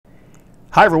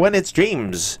Hi everyone, it's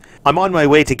James. I'm on my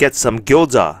way to get some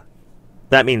gyoza,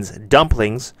 that means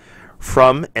dumplings,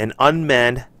 from an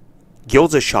unmanned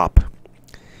gyoza shop.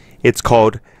 It's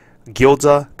called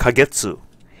Gyoza Kagetsu.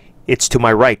 It's to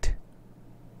my right.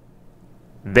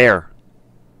 There.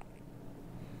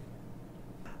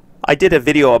 I did a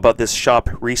video about this shop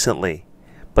recently,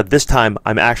 but this time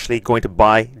I'm actually going to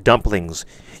buy dumplings.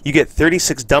 You get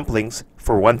 36 dumplings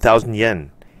for 1,000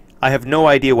 yen. I have no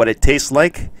idea what it tastes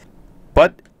like,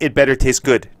 but it better taste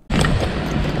good.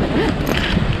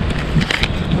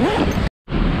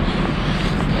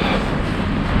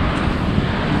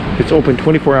 It's open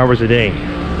 24 hours a day.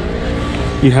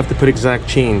 You have to put exact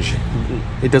change.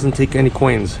 It doesn't take any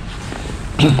coins.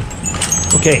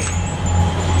 Okay.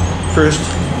 First,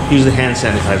 use the hand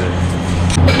sanitizer.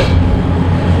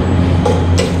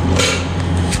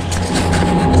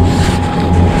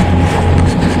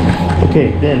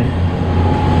 Okay, then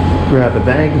grab a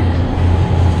bag.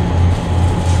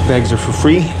 Bags are for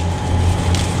free.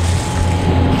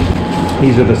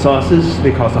 These are the sauces.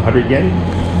 They cost 100 yen.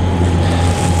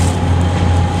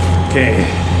 Okay.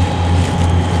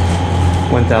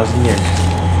 1,000 yen.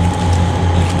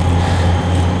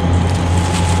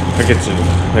 Kagetsu.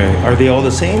 Are they all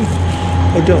the same?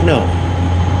 I don't know.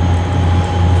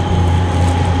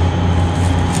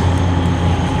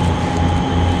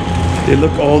 They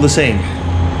look all the same.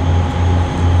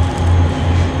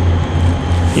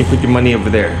 You put your money over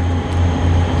there.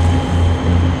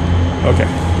 Okay.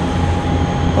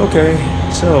 Okay,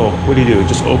 so what do?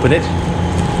 Just open it.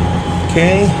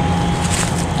 Okay.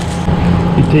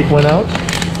 You take one out.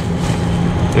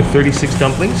 You have 36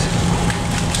 dumplings.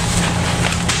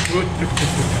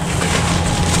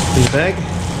 In the bag.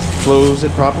 Close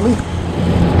it properly.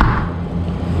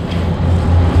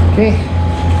 Okay.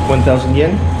 1,000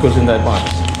 yen goes in that box.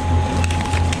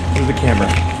 Here's the camera.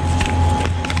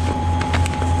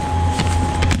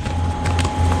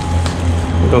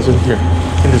 It goes in here,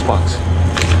 in this box.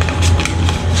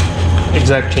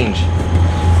 Exact change.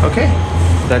 Okay,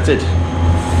 that's it.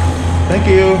 Thank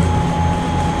you.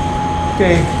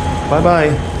 Okay, bye-bye.